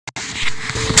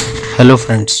Hello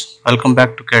friends, welcome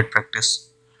back to CAD practice.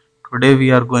 Today we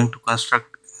are going to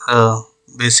construct a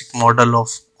basic model of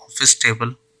office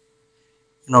table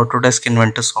in Autodesk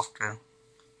Inventor software.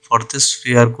 For this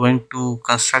we are going to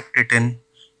construct it in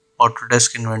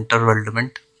Autodesk Inventor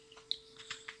Weldment.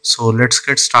 So let's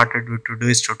get started with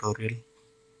today's tutorial.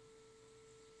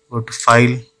 Go to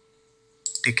File,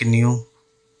 take a new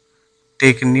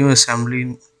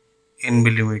assembly in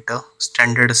millimeter,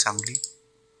 standard assembly.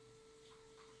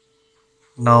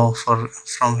 Now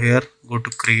from here go to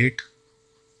Create.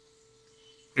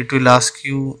 It will ask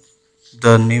you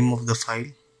the name of the file.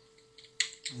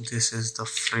 This is the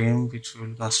frame which we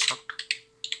will construct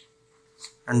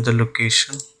and the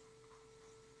location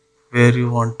where you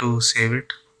want to save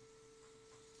it.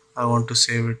 I want to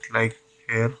save it like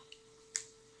here.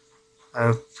 I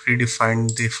have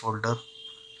predefined the folder.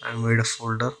 I made a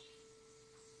folder.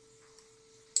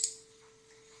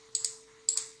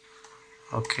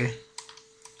 Okay,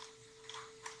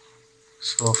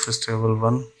 so office table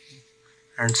 1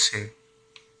 and save.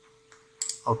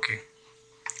 Okay,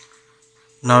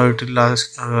 now it will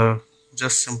ask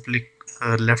just simply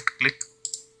left click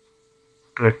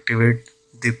to activate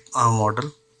the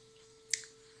model.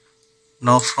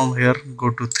 Now from here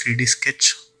go to 3D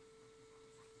sketch,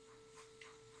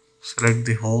 select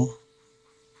the home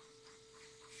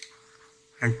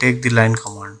and take the line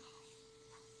command.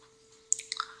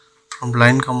 From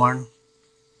line command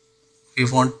we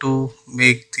want to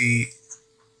make the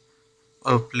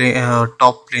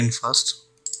top plane first.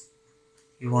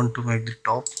 You want to make the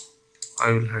top.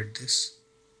 I will hide this.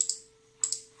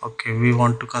 Okay, we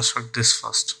want to construct this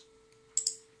first,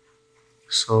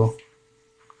 so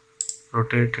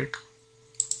rotate it,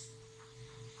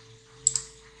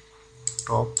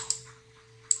 top.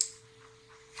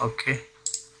 Okay,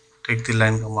 take the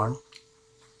line command,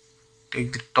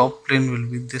 take the top plane will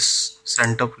be this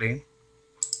center plane,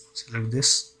 select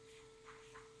this.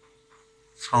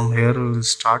 From here we will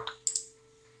start.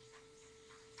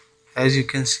 As you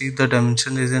can see the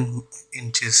dimension is in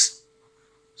inches,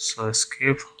 so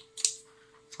escape.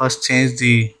 First change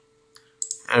the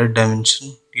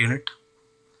dimension unit,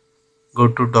 go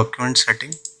to document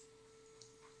setting,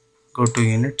 go to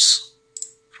units,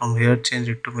 from here change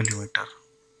it to millimeter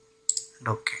and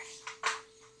OK.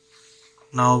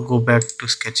 Now go back to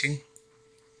sketching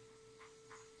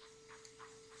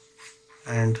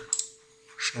and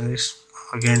finish.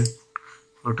 Again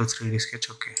go to 3D sketch.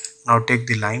 Okay, now take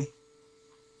the line.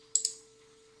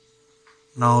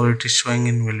 Now it is showing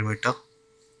in millimeter.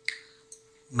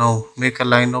 Now make a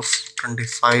line of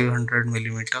 2500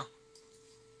 millimeter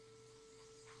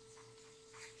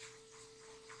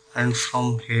and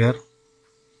from here,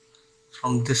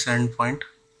 from this end point,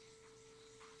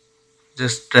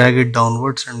 just drag it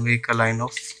downwards and make a line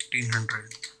of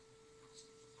 1500.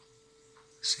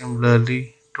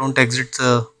 Similarly, don't exit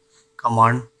the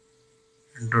command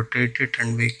and rotate it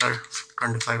and make a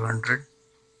 2500.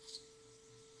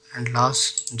 And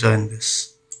last, join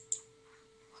this.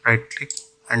 Right click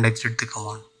and exit the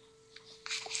command.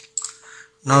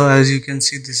 Now as you can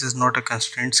see, this is not a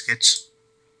constraint sketch.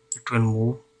 It will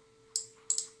move.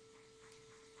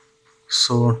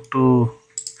 So to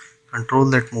control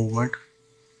that movement,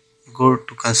 go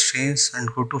to constraints and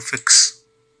go to fix.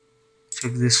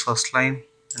 Fix this first line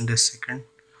and this second.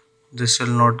 This will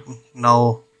not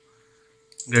now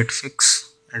get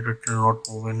fixed and it will not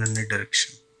move in any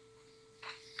direction.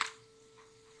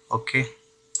 Okay,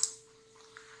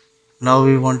 now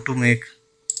we want to make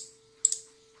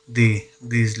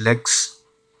these legs.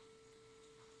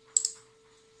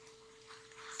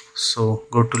 So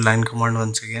go to line command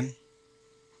once again.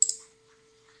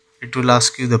 It will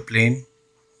ask you the plane.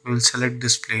 We will select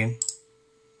this plane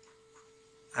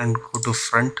and go to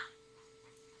front.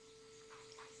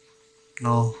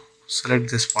 Now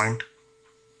select this point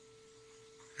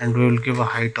and we will give a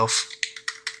height of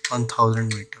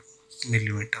 1000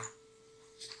 millimeter.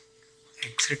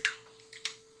 Exit.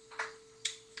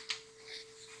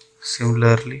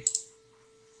 Similarly,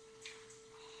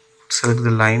 select the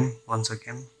line once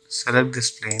again, select this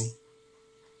plane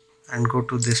and go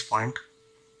to this point.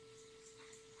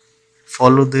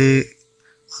 Follow the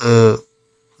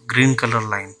green color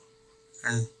line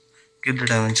and give the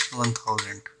dimension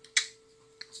 1000.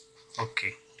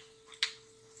 Okay.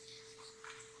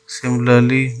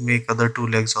 Similarly, make other two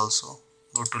legs also.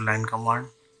 Go to line command,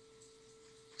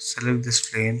 select this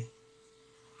plane,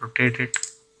 rotate it,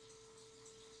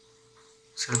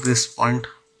 select this point,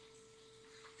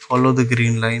 follow the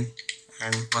green line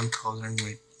and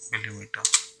 1000 millimeter.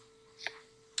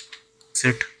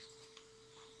 Exit.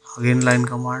 Again line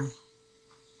command,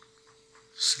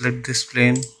 select this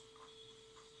plane,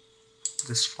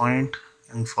 this point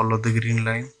and follow the green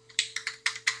line,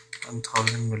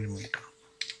 1000 millimeter.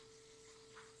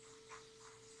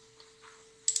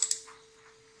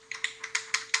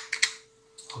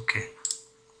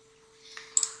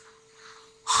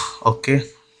 Okay,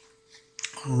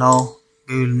 now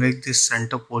we will make this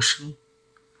center portion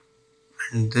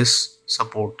and this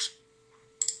supports.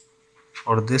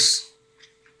 For this,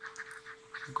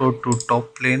 go to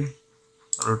top plane,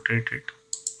 rotate it,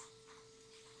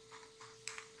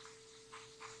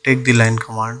 take the line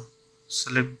command,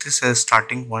 select this as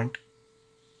starting point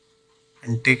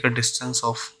and take a distance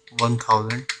of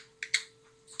 1000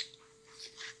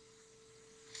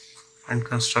 and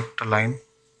construct a line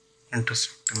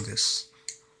intersecting this.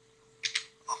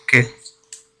 Okay,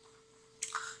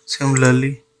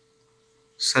 similarly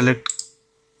select,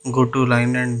 go to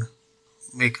line and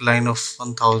make a line of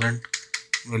 1000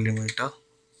 millimeter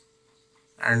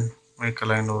and make a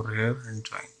line over here and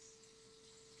join.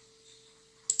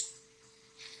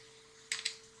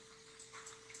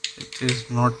 It is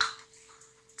not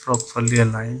properly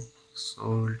aligned, so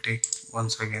we'll take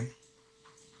once again.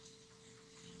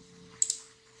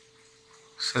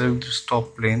 Select this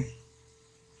top plane,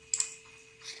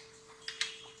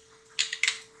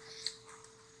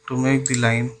 to make the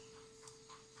line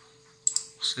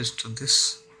switch to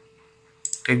this,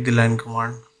 take the line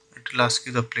command, it will ask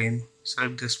you the plane,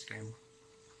 select this plane,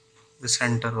 the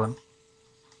center one,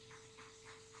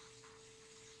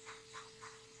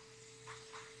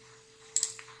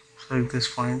 select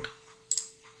this point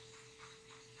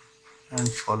and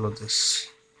follow this.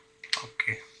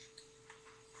 Okay,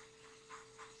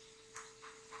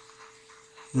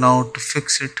 now to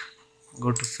fix it,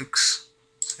 go to fix,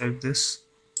 select this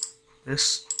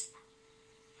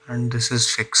and this is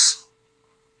fix.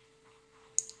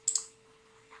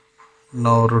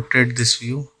 Now rotate this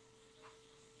view,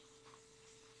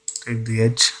 take the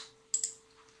edge.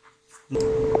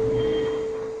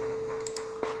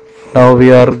 Now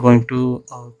we are going to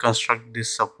construct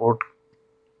this support.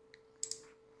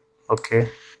 Okay,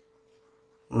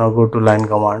 now go to line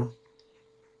command,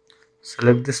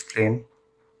 select this plane,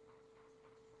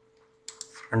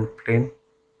 front plane,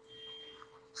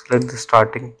 select the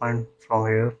starting point from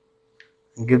here,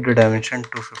 give the dimension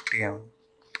 250 mm,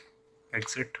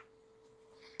 exit.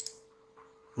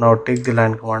 Now take the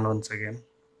line command once again,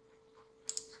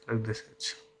 select this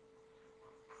edge.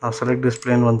 Now select this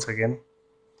plane once again,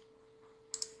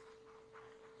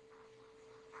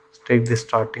 take the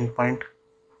starting point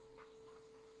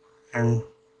and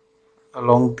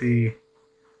along the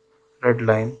red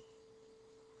line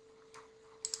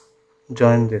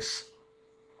join this.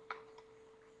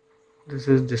 This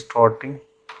is distorting,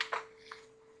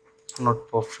 not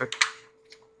perfect,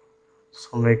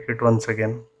 so make it once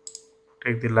again.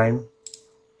 Take the line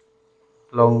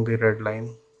along the red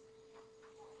line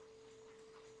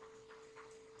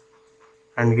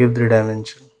and give the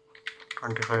dimension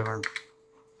 2500.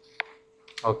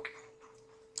 Okay,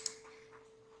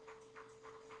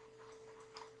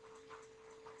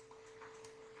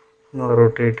 now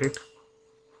rotate it.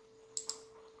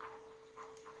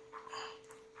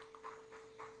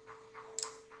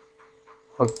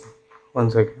 Okay,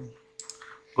 once again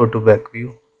go to back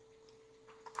view.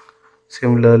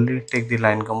 Similarly take the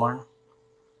line command,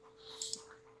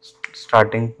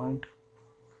 starting point,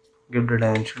 give the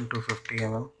dimension 250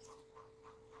 mm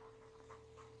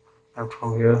and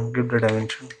from here give the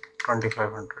dimension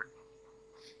 2500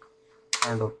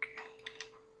 and okay.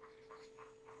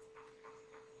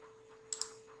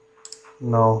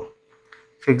 Now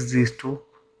fix these two,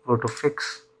 go to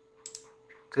fix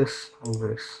this and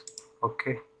this.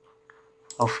 Okay,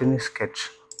 now finish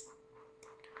sketch.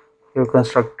 You have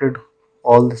constructed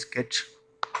all the sketch.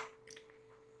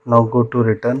 Now go to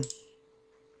return.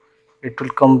 It will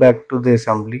come back to the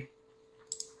assembly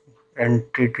and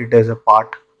treat it as a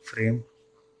part frame.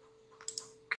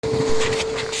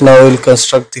 Now we will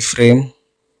construct the frame.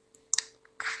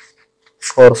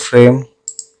 For frame,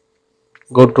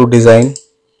 go to design,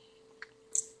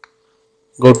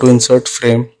 go to insert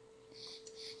frame.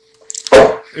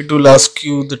 It will ask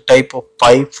you the type of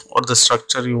pipe or the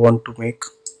structure you want to make.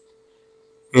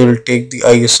 We will take the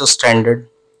ISO standard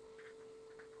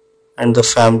and the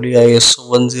family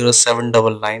ISO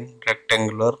 10799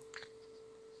 rectangular.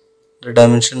 The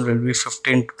dimension will be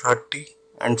 15 to 30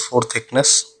 and 4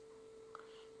 thickness.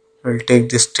 We will take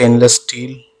the stainless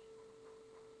steel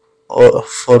or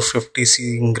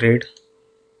 450C in grade.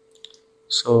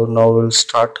 So now we will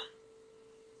start.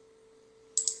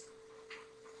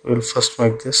 We will first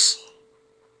make this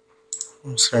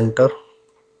center.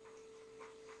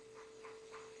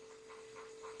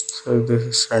 So this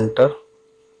is center.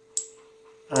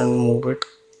 and move it.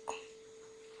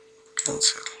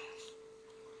 Cancel.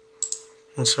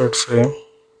 Insert frame.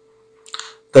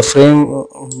 The frame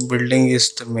building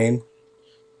is the main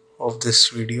of this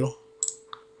video.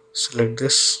 Select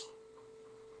this.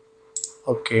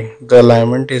 Okay, the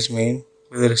alignment is main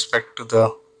with respect to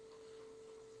the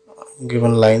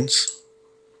given lines.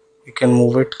 You can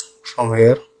move it from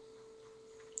here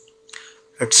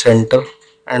at center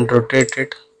and rotate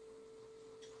it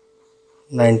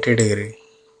 90 degree.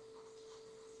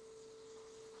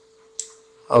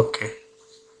 Okay,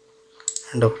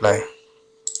 and apply.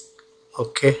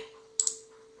 Okay.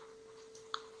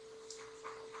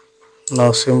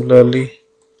 Now similarly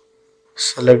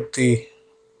select the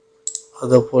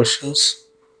other portions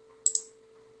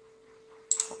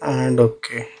and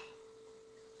okay,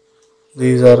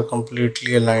 these are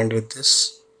completely aligned with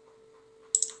this.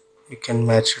 You can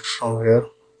match it from here.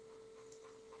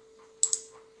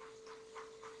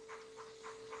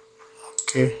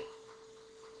 Okay.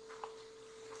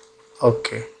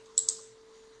 Okay.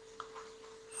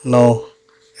 Now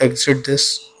exit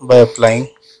this by applying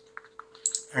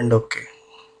and okay.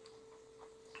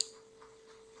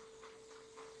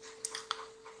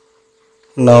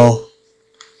 Now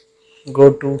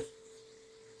go to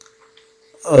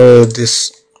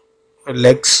this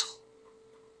legs,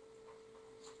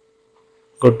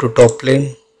 go to top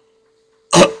plane,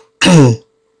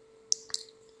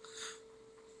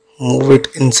 move it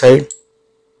inside.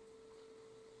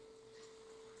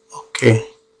 Okay.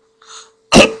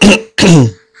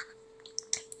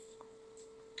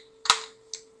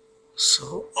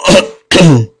 So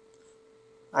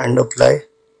and apply.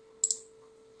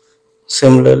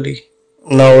 Similarly,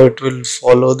 now it will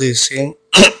follow the same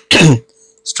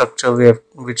structure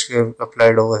which we have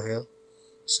applied over here.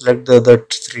 Select the other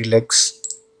 3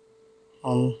 legs.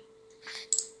 1,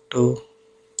 2,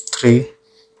 3.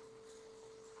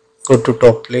 Go to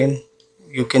top plane.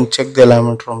 You can check the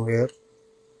alignment from here.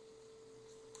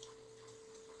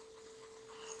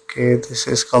 Okay, this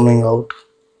is coming out.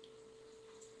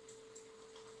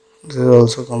 This is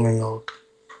also coming out.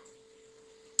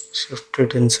 Shift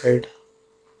it inside.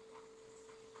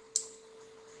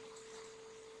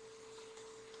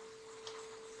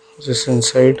 This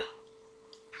inside.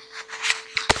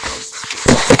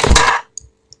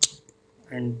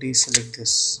 And deselect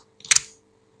this.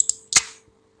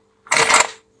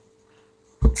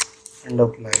 And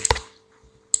apply.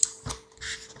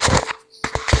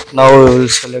 Now we will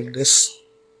select this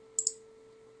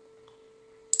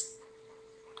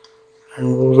and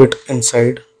move it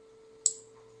inside.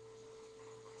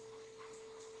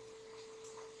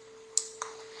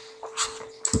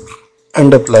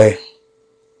 And apply.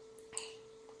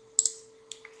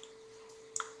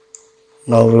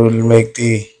 Now we will make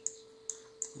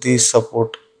these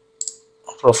support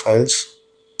profiles.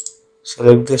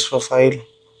 Select this profile,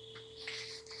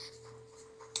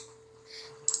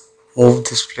 move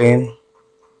this plane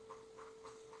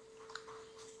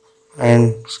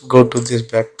and go to this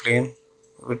back plane,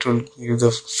 which will give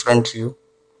the front view.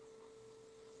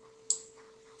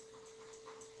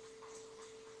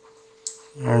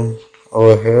 And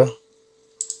over here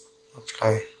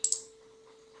apply.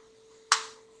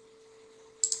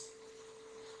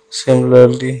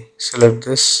 Similarly select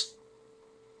this,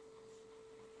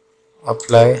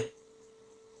 apply.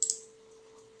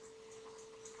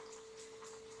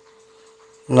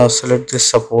 Now select this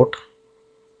support,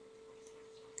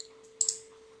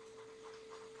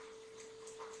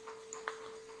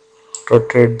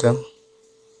 rotate them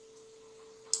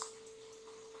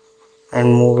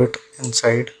and move it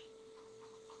inside.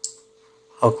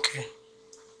 Okay,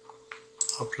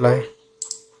 apply.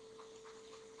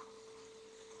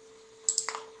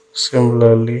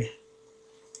 Similarly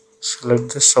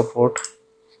select this support,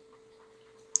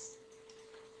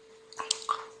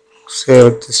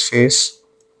 select this face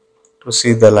to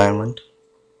see the alignment,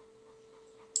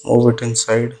 move it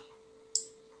inside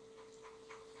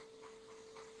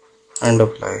and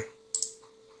apply.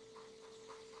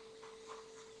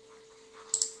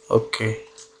 Okay,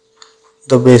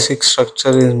 the basic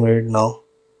structure is made now.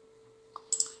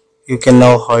 You can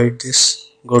now hide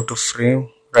this. Go to frame,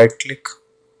 right click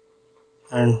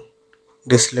and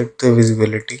deselect the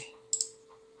visibility.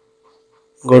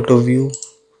 Go to view,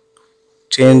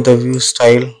 change the view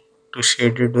style to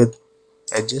shaded with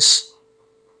edges.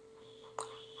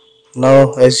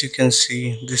 Now as you can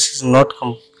see, this is not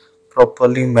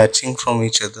properly matching from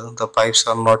each other. The pipes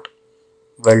are not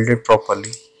welded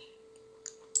properly.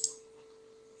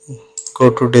 Go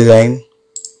to design,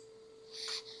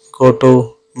 go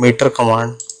to meter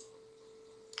command,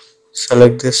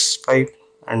 select this pipe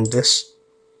and this,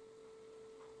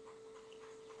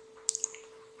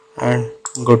 and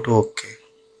go to OK.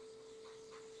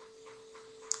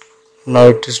 Now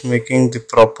it is making the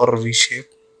proper V shape.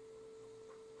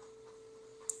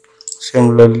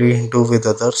 Similarly do with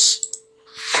others.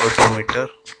 Go to meter,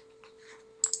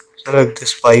 select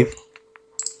this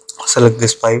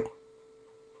pipe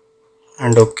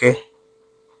and OK.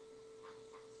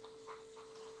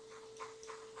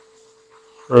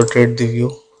 Rotate the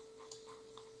view,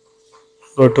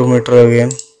 go to meter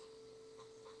again,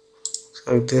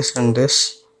 select this and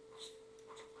this,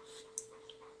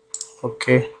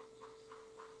 OK.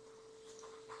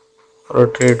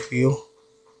 Rotate view,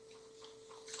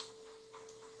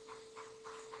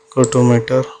 go to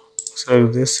meter,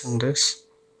 select this and this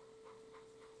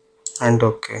and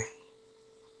OK.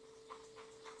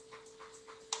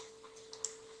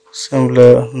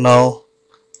 Similar, now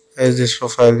as this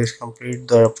profile is complete,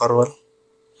 the upper one,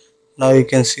 now you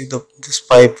can see this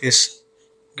pipe is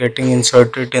getting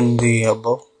inserted in the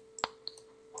above,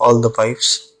 all the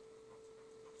pipes.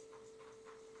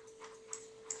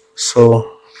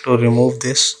 So to remove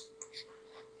this,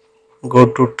 go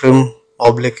to trim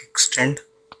oblique extend,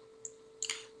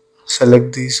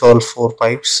 select these all 4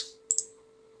 pipes,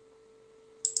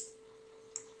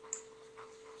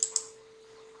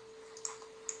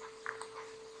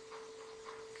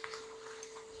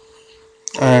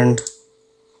 and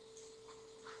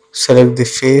select the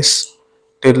face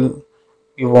till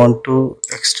you want to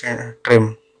extend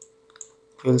trim.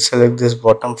 We'll select this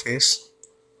bottom face.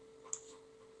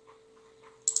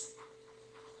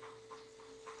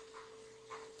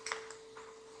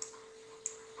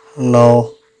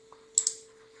 Now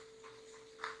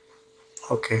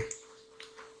okay,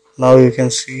 now you can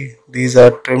see these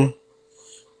are trimmed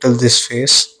till this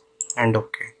face and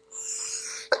okay.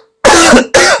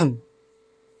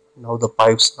 Now the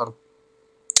pipes are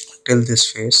till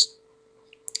this face.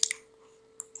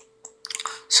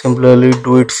 Similarly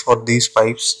do it for these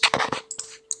pipes.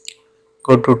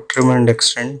 Go to trim and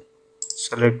extend,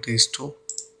 select these two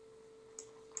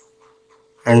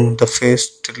and the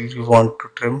face till you want to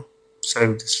trim,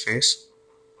 select this face,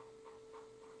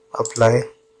 apply.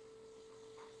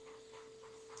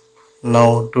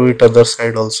 Now do it other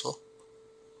side also,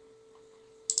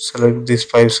 select these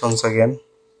pipes once again,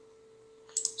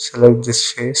 select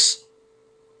this face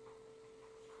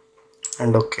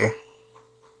and okay.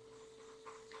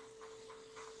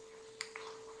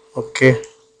 Okay,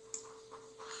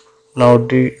 now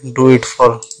do it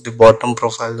for the bottom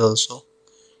profile also.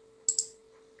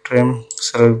 Trim,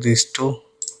 select these two,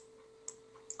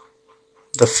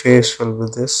 the face will be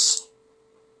this,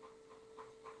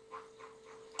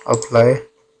 apply,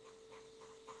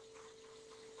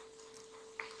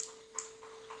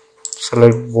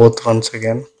 select both once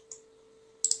again,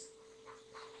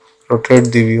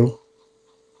 rotate the view,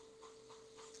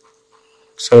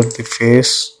 select the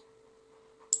face,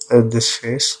 this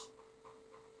face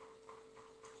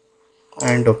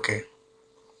and okay.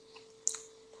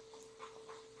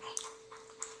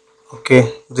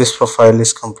 Okay, this profile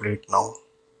is complete now.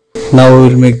 Now we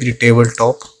will make the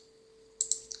tabletop.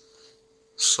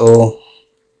 So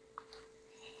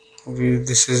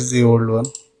this is the old one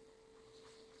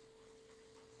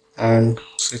and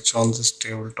switch on this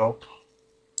tabletop.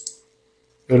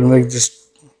 We will make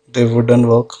the wooden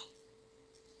work.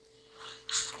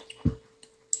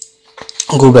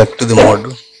 Go back to the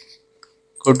model,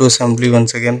 go to assembly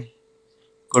once again,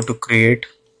 go to create,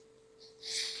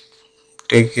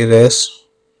 take it as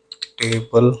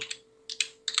table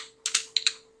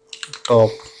top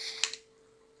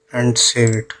and save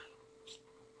it.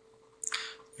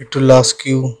 It will ask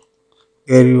you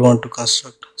where you want to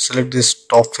construct. Select this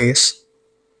top face,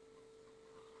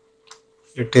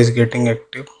 it is getting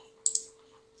active.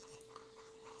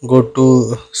 Go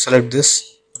to select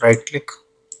this, right click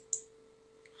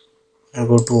and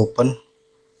go to open.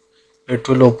 It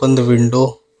will open the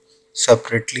window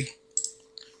separately.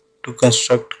 To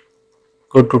construct,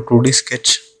 go to 2D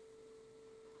sketch,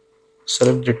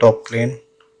 select the top plane,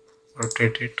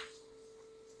 rotate it,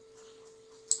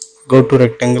 go to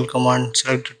rectangle command,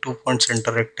 select the 2-point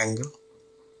center rectangle,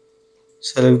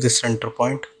 select the center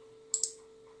point.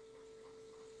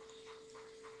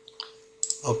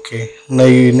 Okay, now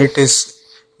unit is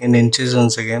in inches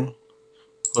once again.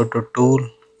 Go to tool,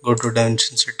 go to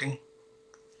dimension setting,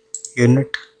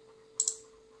 unit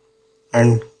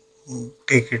and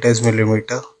take it as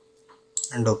millimeter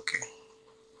and okay.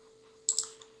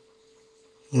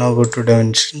 Now go to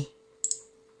dimension.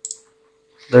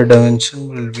 The dimension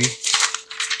will be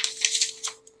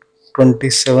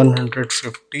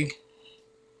 2750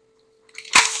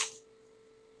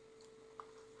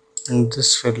 and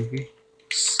this will be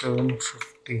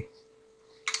 750.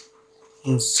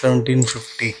 in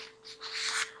 1750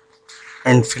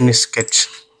 and finish sketch.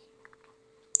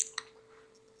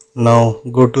 Now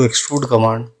go to extrude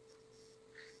command,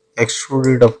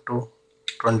 extrude it up to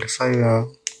 25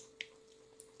 mm.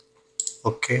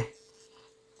 Okay.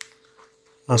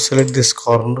 Now select this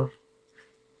corner.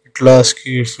 It will ask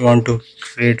you if you want to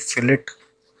create fillet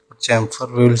or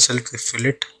chamfer. We will select the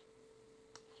fillet.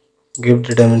 Give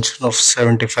the dimension of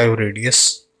 75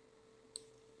 radius.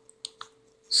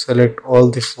 Select all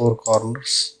the four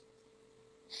corners.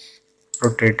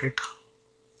 Rotate it.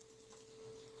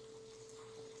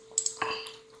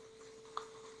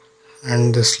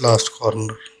 And this last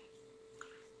corner.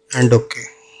 And OK.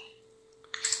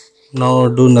 Now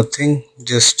do nothing.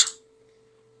 Just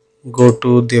go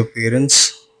to the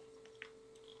appearance.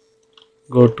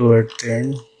 Go to at the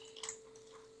end.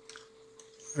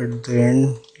 At the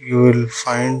end you will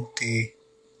find the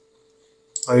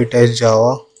white as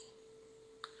Java.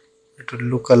 It will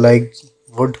look alike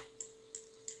wood,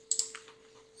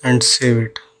 and save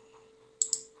it.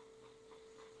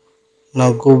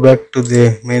 Now go back to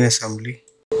the main assembly.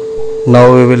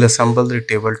 Now we will assemble the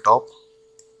tabletop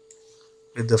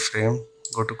with the frame.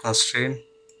 Go to constraint,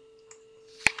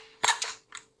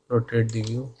 rotate the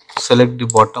view, select the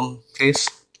bottom face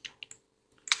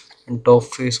and top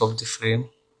face of the frame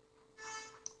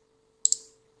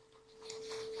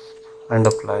and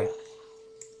apply.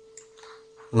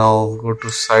 Now go to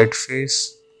side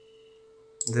face,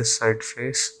 this side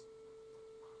face,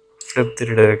 flip the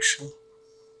direction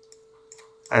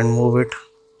and move it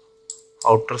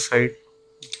outer side,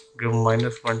 give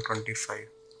 -125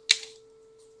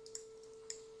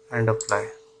 and apply.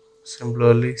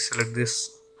 Similarly select this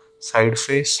side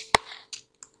face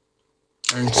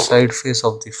and side face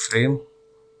of the frame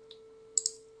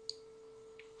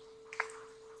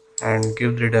and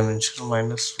give the dimension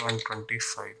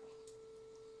 -125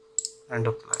 and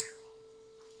apply.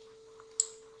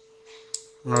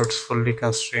 Now it's fully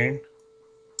constrained.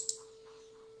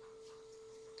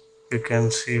 You can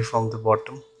see from the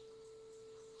bottom.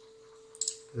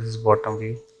 This is bottom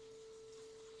view.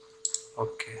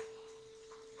 Okay.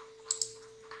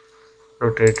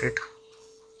 Rotate it.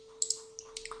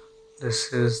 This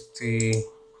is the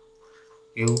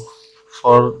view.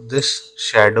 For this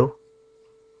shadow,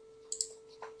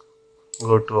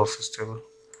 go to office table.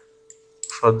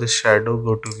 For this shadow,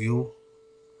 go to view,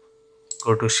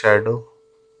 go to shadow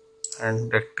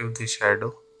and active the shadow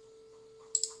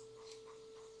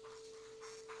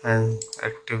and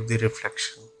active the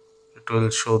reflection. It will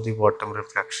show the bottom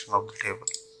reflection of the table.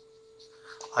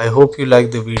 I hope you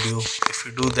like the video. If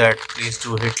you do that, please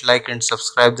do hit like and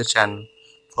subscribe the channel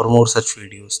for more such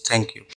videos. Thank you.